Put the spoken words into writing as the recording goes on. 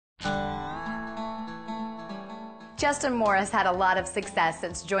Justin Moore has had a lot of success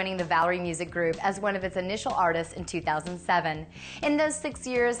since joining the Valory Music Group as one of its initial artists in 2007. In those 6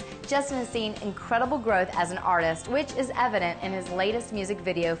 years, Justin has seen incredible growth as an artist, which is evident in his latest music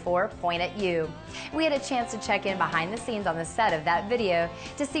video for Point at You. We had a chance to check in behind the scenes on the set of that video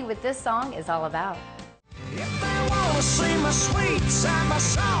to see what this song is all about. If they want to see my sweet side, my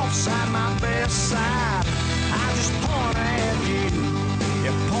soft side, my best side, I just point at you.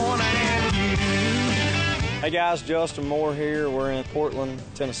 You point at you. Hey guys, Justin Moore here. We're in Portland,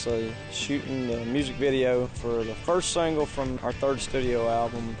 Tennessee, shooting the music video for the first single from our third studio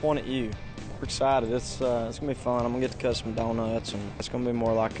album, Point at You. We're excited. It's gonna be fun. I'm gonna get to cut some donuts, and it's gonna be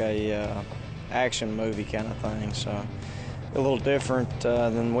more like a action movie kind of thing. So a little different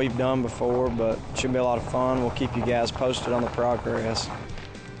than we've done before, but it should be a lot of fun. We'll keep you guys posted on the progress.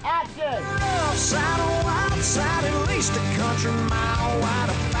 Action! Outside, at least a country mile wide,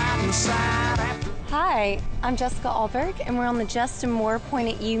 a fighting side. Hi, I'm Jessica Alberg, and we're on the Justin Moore Point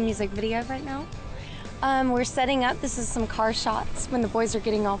at You music video right now. We're setting up. This is some car shots when the boys are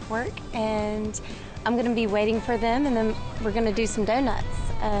getting off work, and I'm going to be waiting for them, and then we're going to do some donuts.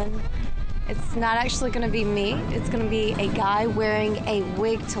 And it's not actually going to be me. It's going to be a guy wearing a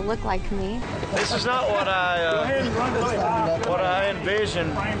wig to look like me. This is not what I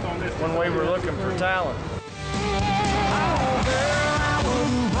envisioned when we were looking for talent.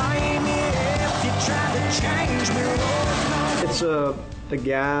 It's a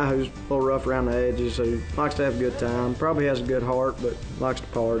guy who's a little rough around the edges, who likes to have a good time, probably has a good heart, but likes to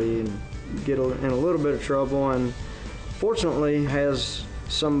party and get in a little bit of trouble, and fortunately has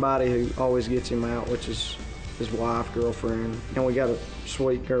somebody who always gets him out, which is his wife, girlfriend. And we got a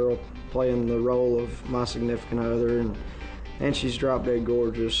sweet girl playing the role of my significant other, and she's drop dead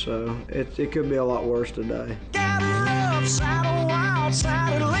gorgeous, so it could be a lot worse today.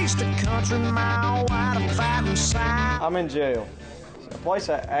 I'm in jail. A place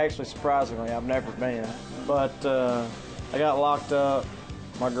that actually, surprisingly, I've never been. But I got locked up.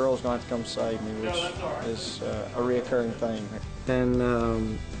 My girl's going to have to come save me, which is a reoccurring thing.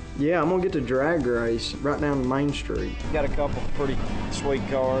 And yeah, I'm going to get to drag race right down Main Street. Got a couple pretty sweet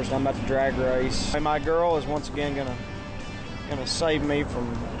cars. I'm about to drag race. And my girl is once again going to save me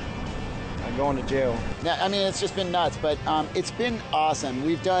from going to jail. Now, I mean, it's just been nuts, but it's been awesome.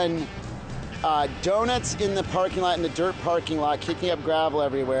 We've done donuts in the parking lot, in the dirt parking lot, kicking up gravel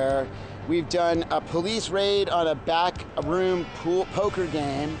everywhere. We've done a police raid on a back room poker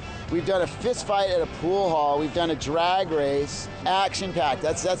game. We've done a fist fight at a pool hall. We've done a drag race, action-packed.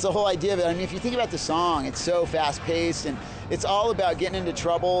 That's the whole idea of it. I mean, if you think about the song, it's so fast-paced, and it's all about getting into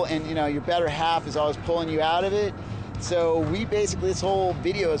trouble, and you know, your better half is always pulling you out of it. So we basically, this whole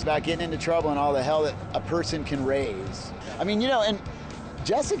video is about getting into trouble and all the hell that a person can raise. I mean, you know, and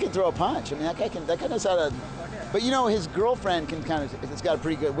Jessica can throw a punch. I mean, that guy knows how to. But you know, his girlfriend can it's got a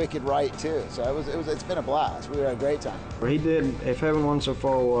pretty good wicked right too. So it's been a blast. We had a great time. He did If Heaven Wasn't So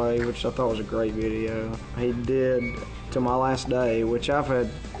Far Away, which I thought was a great video. He did Till My Last Day, which I've had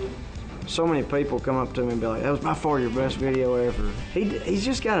so many people come up to me and be like, that was by far your best video ever. He's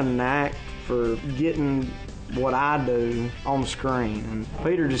just got a knack for getting what I do on screen, and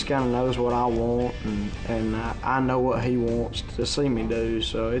Peter just kind of knows what I want, and I know what he wants to see me do,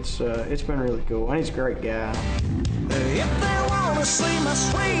 so it's been really cool, and he's a great guy. If they want to see my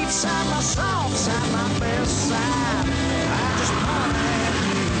sweet side, my soft side, my best side, I just point at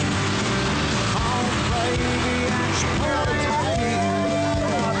you.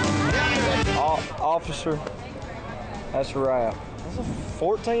 Oh, baby, Officer, that's a wrap.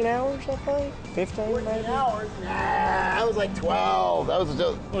 14 hours, I think? 15 maybe? Hours? That was like 12. That was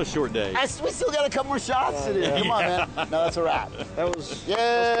What a short day. We still got a couple more shots to do. Yeah. Come on, man. No, that's a wrap. That was...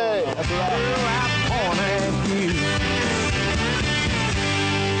 Yay! That's a wrap.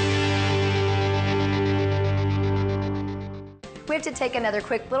 We have to take another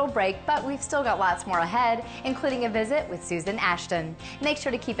quick little break, but we've still got lots more ahead, including a visit with Susan Ashton. Make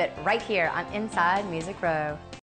sure to keep it right here on Inside Music Row.